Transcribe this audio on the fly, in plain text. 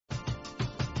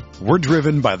We're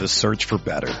driven by the search for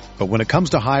better. But when it comes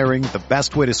to hiring, the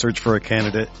best way to search for a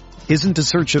candidate isn't to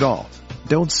search at all.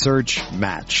 Don't search,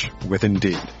 match with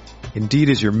Indeed. Indeed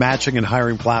is your matching and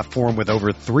hiring platform with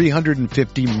over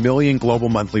 350 million global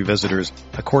monthly visitors,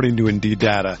 according to Indeed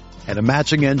data, and a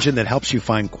matching engine that helps you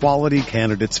find quality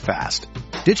candidates fast.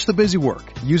 Ditch the busy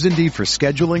work. Use Indeed for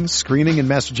scheduling, screening, and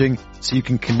messaging so you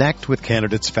can connect with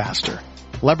candidates faster.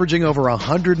 Leveraging over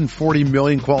 140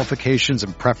 million qualifications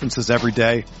and preferences every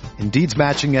day, Indeed's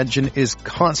matching engine is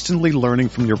constantly learning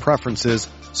from your preferences,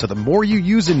 so the more you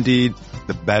use Indeed,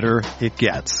 the better it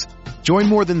gets. Join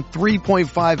more than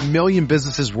 3.5 million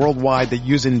businesses worldwide that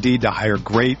use Indeed to hire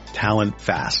great talent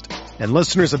fast. And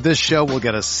listeners of this show will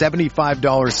get a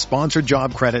 $75 sponsored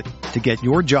job credit to get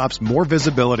your jobs more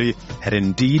visibility at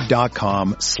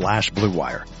Indeed.com/Blue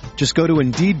Wire. Just go to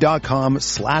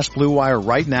Indeed.com/Blue Wire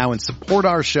right now and support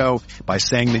our show by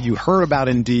saying that you heard about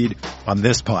Indeed on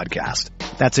this podcast.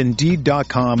 That's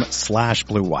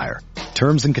Indeed.com/Blue Wire.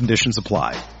 Terms and conditions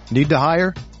apply. Need to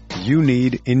hire? You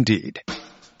need Indeed.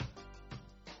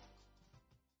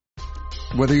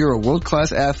 Whether you're a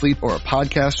world-class athlete or a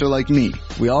podcaster like me,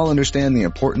 we all understand the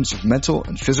importance of mental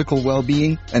and physical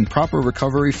well-being and proper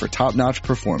recovery for top-notch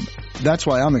performance. That's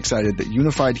why I'm excited that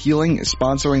Unified Healing is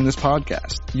sponsoring this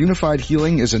podcast. Unified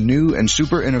Healing is a new and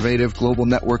super innovative global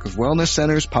network of wellness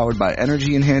centers powered by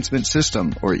Energy Enhancement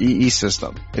System, or EE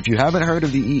System. If you haven't heard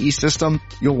of the EE System,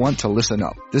 you'll want to listen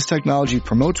up. This technology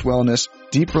promotes wellness,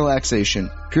 deep relaxation,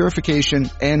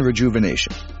 purification, and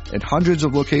rejuvenation. At hundreds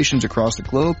of locations across the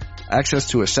globe, access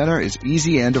to a center is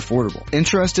easy and affordable.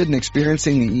 Interested in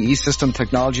experiencing the EE System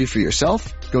technology for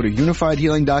yourself? Go to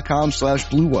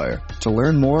unifiedhealing.com/Blue Wire to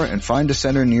learn more and find a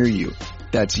center near you.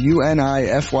 That's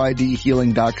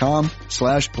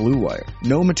UNIFYDhealing.com/Blue Wire.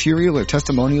 No material or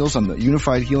testimonials on the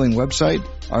Unified Healing website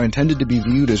are intended to be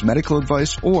viewed as medical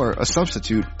advice or a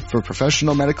substitute for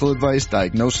professional medical advice,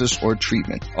 diagnosis, or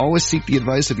treatment. Always seek the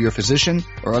advice of your physician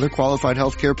or other qualified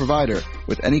healthcare provider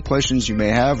with any questions you may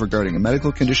have regarding a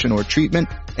medical condition or treatment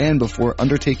and before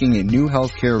undertaking a new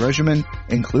healthcare regimen,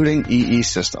 including EE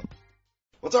System.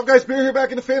 What's up, guys? Beer here back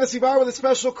in the Fantasy Bar with a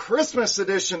special Christmas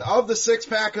edition of the Six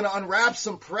Pack. Gonna unwrap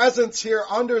some presents here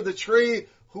under the tree.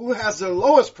 Who has the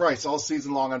lowest price all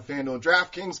season long on FanDuel and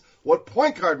DraftKings? What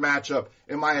point guard matchup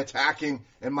am I attacking?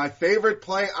 And my favorite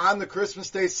play on the Christmas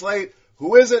Day slate,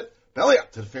 who is it? Belly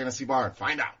up to the Fantasy Bar and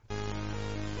find out.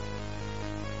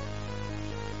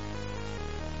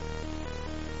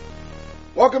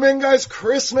 Welcome in, guys.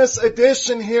 Christmas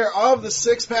edition here of the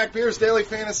Six Pack Beers Daily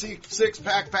Fantasy Six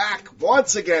Pack back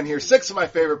once again here. 6 of my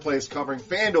favorite plays covering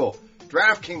FanDuel,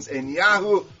 DraftKings, and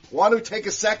Yahoo. Want to take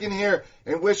a second here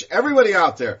and wish everybody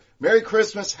out there Merry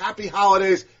Christmas, Happy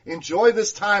Holidays. Enjoy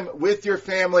this time with your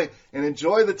family and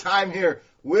enjoy the time here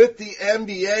with the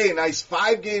NBA. A nice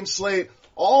 5-game slate,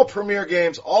 all premier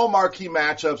games, all marquee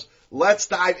matchups. Let's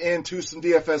dive into some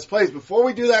DFS plays. Before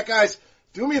we do that, guys,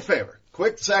 do me a favor.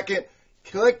 Quick second.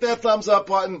 Click that thumbs up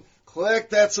button. Click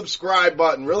that subscribe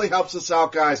button. Really helps us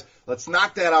out, guys. Let's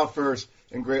knock that out first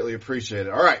and greatly appreciate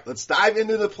it. All right, let's dive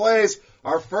into the plays.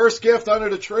 Our first gift under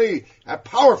the tree at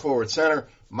power forward center,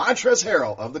 Montrezl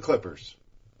Harrell of the Clippers.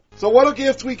 So what a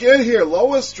gift we get here.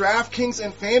 Lowest DraftKings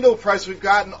and FanDuel price we've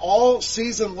gotten all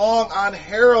season long on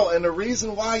Harrell. And the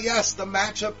reason why, yes, the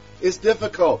matchup is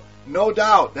difficult. No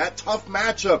doubt. That tough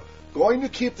matchup going to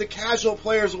keep the casual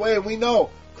players away. And we know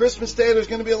Christmas Day, there's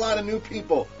going to be a lot of new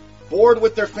people bored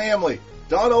with their family,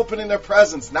 done opening their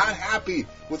presents, not happy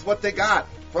with what they got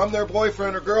from their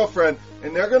boyfriend or girlfriend,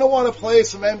 and they're going to want to play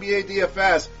some NBA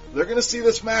DFS. They're going to see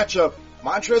this matchup.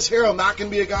 Montrezl Harrell not going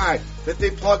to be a guy that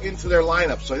they plug into their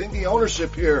lineup. So I think the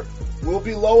ownership here will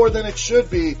be lower than it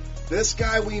should be. This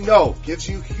guy we know gives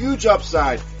you huge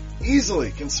upside,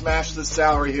 easily can smash the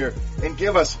salary here and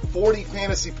give us 40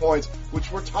 fantasy points,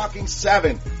 which we're talking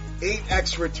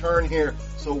 8x return here.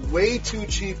 So way too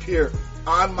cheap here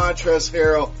on Montrezl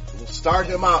Harrell. We'll start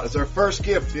him out as our first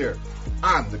gift here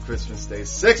on the Christmas Day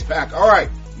 6-pack. All right,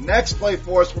 next play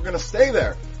for us. We're going to stay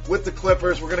there with the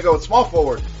Clippers. We're going to go with small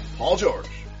forward Paul George.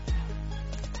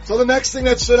 So the next thing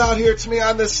that stood out here to me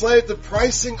on this slate, the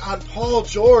pricing on Paul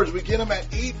George. We get him at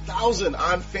 $8,000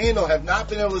 on FanDuel. Have not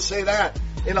been able to say that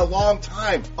in a long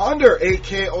time. Under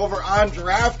 $8K over on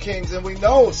DraftKings, and we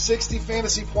know 60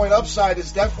 fantasy point upside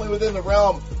is definitely within the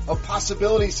realm of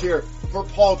possibilities here for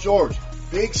Paul George.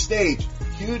 Big stage,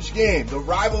 huge game, the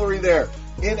rivalry there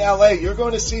in LA. You're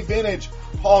going to see vintage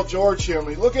Paul George here. When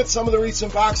we look at some of the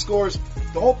recent box scores,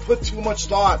 don't put too much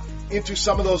thought into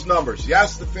some of those numbers.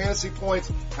 Yes, the fantasy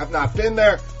points have not been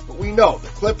there, but we know the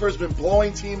Clippers been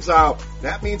blowing teams out.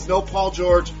 That means no Paul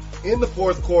George. in the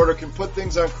fourth quarter, can put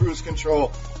things on cruise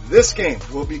control. This game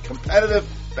will be competitive,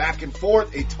 back and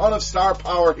forth, a ton of star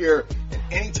power here, and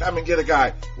anytime I get a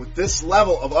guy with this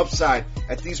level of upside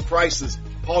at these prices,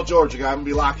 Paul George, a guy I'm going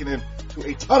to be locking in to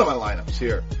a ton of my lineups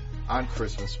here on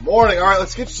Christmas morning. All right,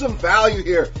 let's get you some value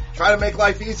here. Try to make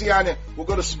life easy on you. We'll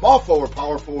go to small forward,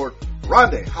 power forward,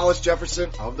 Rondé Hollis Jefferson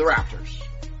of the Raptors.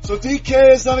 So DK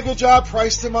has done a good job,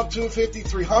 priced him up to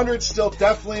 5,300, still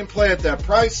definitely in play at that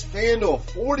price. FanDuel,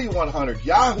 4,100.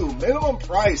 Yahoo, minimum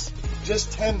price,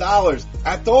 just $10.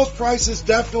 At those prices,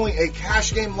 definitely a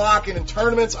cash game lock, and in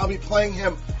tournaments, I'll be playing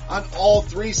him on all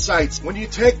three sites. When you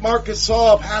take Marc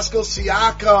Gasol, Pascal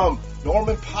Siakam,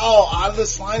 Norman Powell out of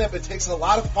this lineup, it takes a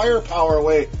lot of firepower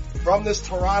away from this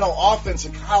Toronto offense,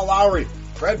 and Kyle Lowry,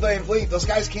 Fred VanVleet, those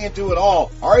guys can't do it all.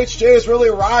 RHJ has really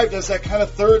arrived as that kind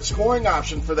of third scoring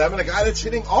option for them, and a guy that's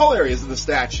hitting all areas of the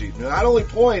stat sheet. Not only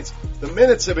points, the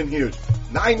minutes have been huge.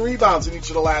 9 rebounds in each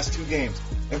of the last 2 games.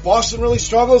 And Boston really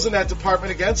struggles in that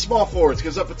department against small forwards,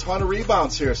 gives up a ton of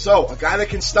rebounds here. So, a guy that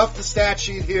can stuff the stat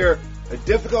sheet here. A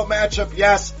difficult matchup,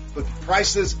 yes, but the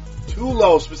price is too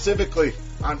low, specifically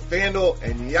on FanDuel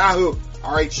and Yahoo.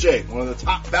 RHJ, one of the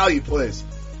top value plays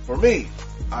for me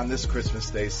on this Christmas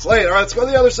Day slate. All right, let's go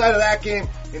to the other side of that game.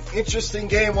 An interesting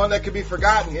game, one that could be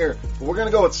forgotten here. But we're going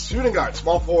to go with shooting guard,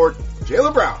 small forward,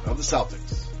 Jaylen Brown of the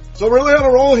Celtics. So really on a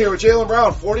roll here with Jaylen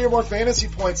Brown. 40 or more fantasy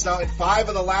points now in 5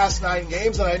 of the last 9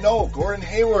 games. And I know Gordon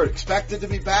Hayward expected to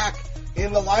be back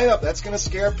in the lineup. That's going to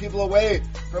scare people away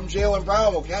from Jaylen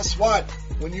Brown. Well, guess what?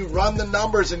 When you run the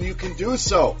numbers, and you can do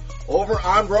so over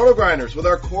on RotoGrinders with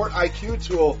our Court IQ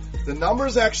tool, the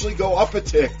numbers actually go up a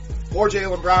tick for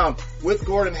Jaylen Brown with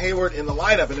Gordon Hayward in the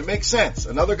lineup, and it makes sense.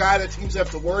 Another guy that teams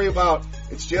have to worry about,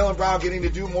 it's Jaylen Brown getting to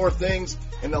do more things.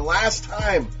 And the last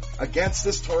time against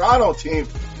this Toronto team,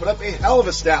 put up a hell of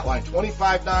a stat line,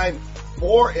 25-9,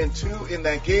 4-2 in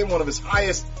that game, one of his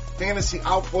highest fantasy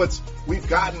outputs we've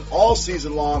gotten all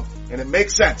season long, and it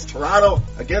makes sense. Toronto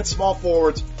against small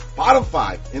forwards, bottom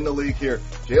 5 in the league here.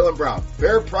 Jaylen Brown,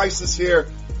 fair prices here,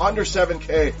 under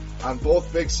 $7K on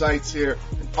both big sites here,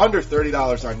 and under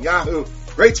 $30 on Yahoo.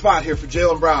 Great spot here for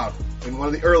Jaylen Brown in one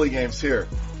of the early games here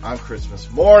on Christmas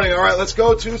morning. All right, let's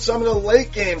go to some of the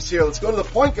late games here. Let's go to the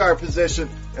point guard position,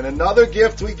 and another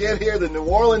gift we get here, the New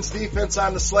Orleans defense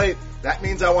on the slate. That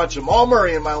means I want Jamal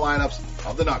Murray in my lineups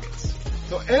of the Nuggets.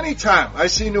 So anytime I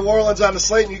see New Orleans on the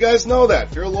slate, and you guys know that,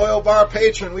 if you're a loyal bar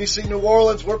patron, we see New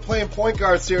Orleans, we're playing point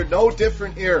guards here. No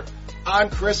different here on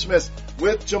Christmas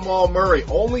with Jamal Murray.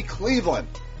 Only Cleveland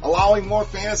allowing more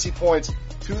fantasy points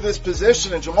to this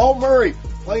position, and Jamal Murray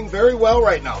playing very well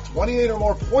right now. 28 or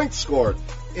more points scored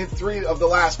in 3 of the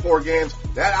last 4 games.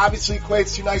 That obviously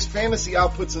equates to nice fantasy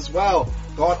outputs as well.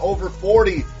 Gone over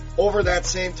 40 over that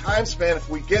same time span. If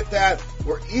we get that,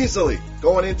 we're easily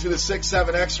going into the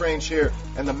 6-7X range here.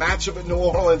 And the matchup at New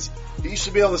Orleans, he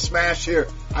should be able to smash here.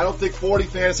 I don't think 40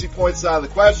 fantasy points is out of the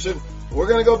question. We're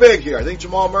going to go big here. I think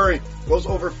Jamal Murray goes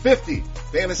over 50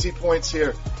 fantasy points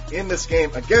here in this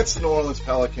game against the New Orleans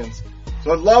Pelicans.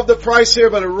 So I love the price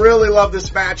here, but I really love this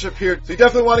matchup here. So you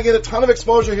definitely want to get a ton of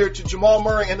exposure here to Jamal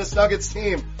Murray and this Nuggets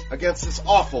team against this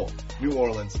awful New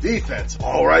Orleans defense.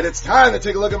 All right, it's time to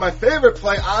take a look at my favorite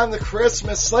play on the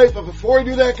Christmas slate. But before we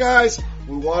do that, guys,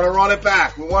 we want to run it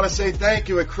back. We want to say thank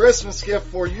you, a Christmas gift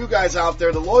for you guys out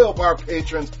there, the loyal bar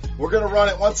patrons. We're going to run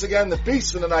it once again, the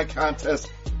Beast of the Night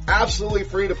contest. Absolutely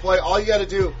free to play. All you got to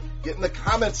do, get in the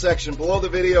comment section below the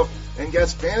video and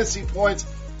guess fantasy points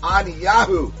on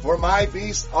Yahoo for my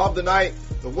Beast of the Night.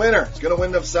 The winner is going to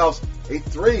win themselves a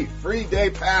 3 free day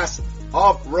pass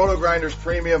of RotoGrinders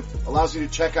Premium. Allows you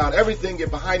to check out everything, get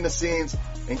behind the scenes,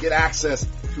 and get access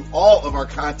to all of our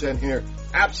content here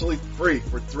absolutely free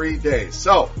for 3 days.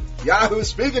 So, Yahoo,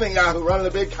 speaking of Yahoo, running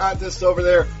a big contest over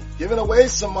there, giving away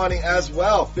some money as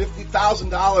well,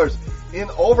 $50,000 in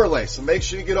overlay. So make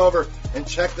sure you get over and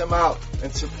check them out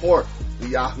and support the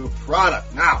Yahoo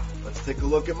product. Now, let's take a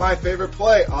look at my favorite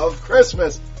play of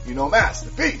Christmas. You know, Mass,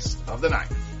 the Beast of the Night.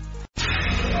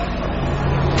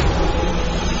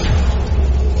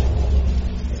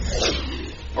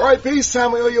 All right, Beast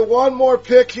time. We owe you one more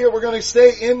pick here. We're going to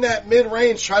stay in that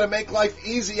mid-range, try to make life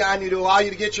easy on you to allow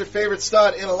you to get your favorite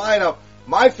stud in a lineup.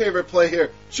 My favorite play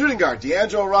here, shooting guard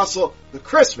D'Angelo Russell, the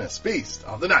Christmas Beast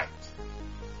of the Night.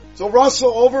 So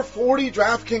Russell, over 40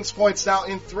 DraftKings points now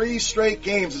in 3 straight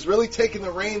games, is really taking the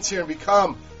reins here and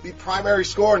become the primary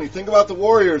scorer. And you think about the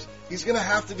Warriors, he's going to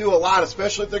have to do a lot,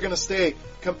 especially if they're going to stay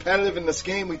competitive in this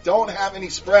game. We don't have any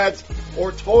spreads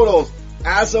or totals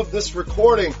as of this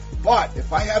recording, but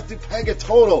if I have to peg a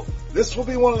total, this will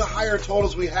be one of the higher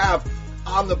totals we have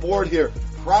on the board here,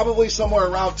 probably somewhere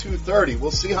around 230.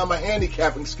 We'll see how my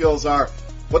handicapping skills are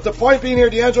But the point being here,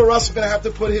 D'Angelo Russell going to have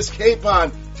to put his cape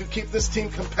on to keep this team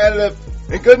competitive.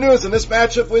 And good news, in this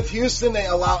matchup with Houston, they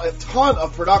allow a ton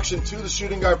of production to the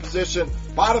shooting guard position.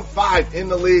 Bottom 5 in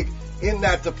the league in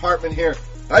that department here.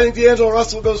 I think D'Angelo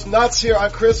Russell goes nuts here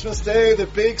on Christmas Day. The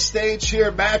big stage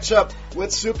here, matchup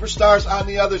with superstars on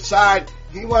the other side.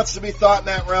 He wants to be thought in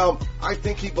that realm. I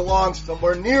think he belongs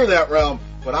somewhere near that realm.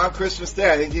 But on Christmas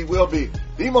Day, I think he will be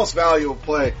the most valuable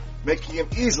play, making him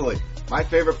easily my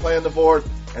favorite play on the board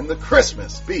and the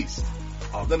Christmas beast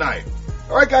of the night.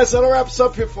 Alright guys, that'll wrap us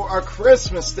up here for our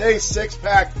Christmas Day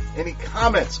 6-pack. Any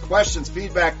comments, questions,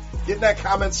 feedback, get in that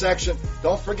comment section.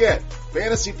 Don't forget,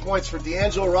 fantasy points for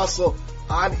D'Angelo Russell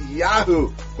on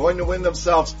Yahoo. Going to win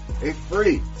themselves a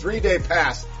free 3-day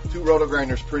pass to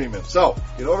RotoGrinders Premium. So,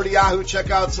 get over to Yahoo, check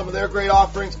out some of their great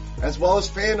offerings, as well as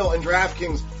FanDuel and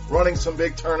DraftKings running some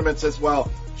big tournaments as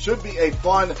well. Should be a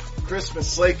fun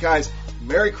Christmas slate, guys.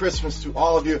 Merry Christmas to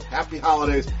all of you. Happy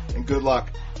holidays and good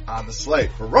luck on the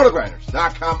slate. For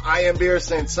RotoGrinders.com, I am Beer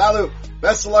saying salut.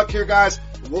 Best of luck here, guys.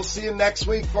 We'll see you next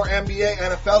week for NBA,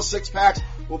 NFL 6-packs.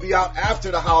 We'll be out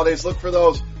after the holidays. Look for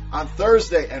those on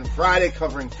Thursday and Friday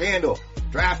covering FanDuel,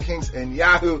 DraftKings, and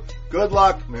Yahoo. Good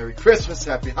luck. Merry Christmas.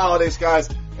 Happy holidays, guys.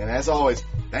 And as always,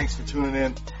 thanks for tuning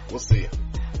in. We'll see you.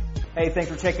 Hey,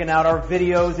 thanks for checking out our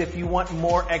videos. If you want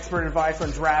more expert advice on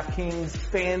DraftKings,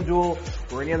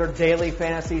 FanDuel, or any other daily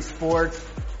fantasy sports,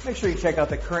 make sure you check out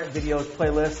the current videos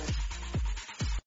playlist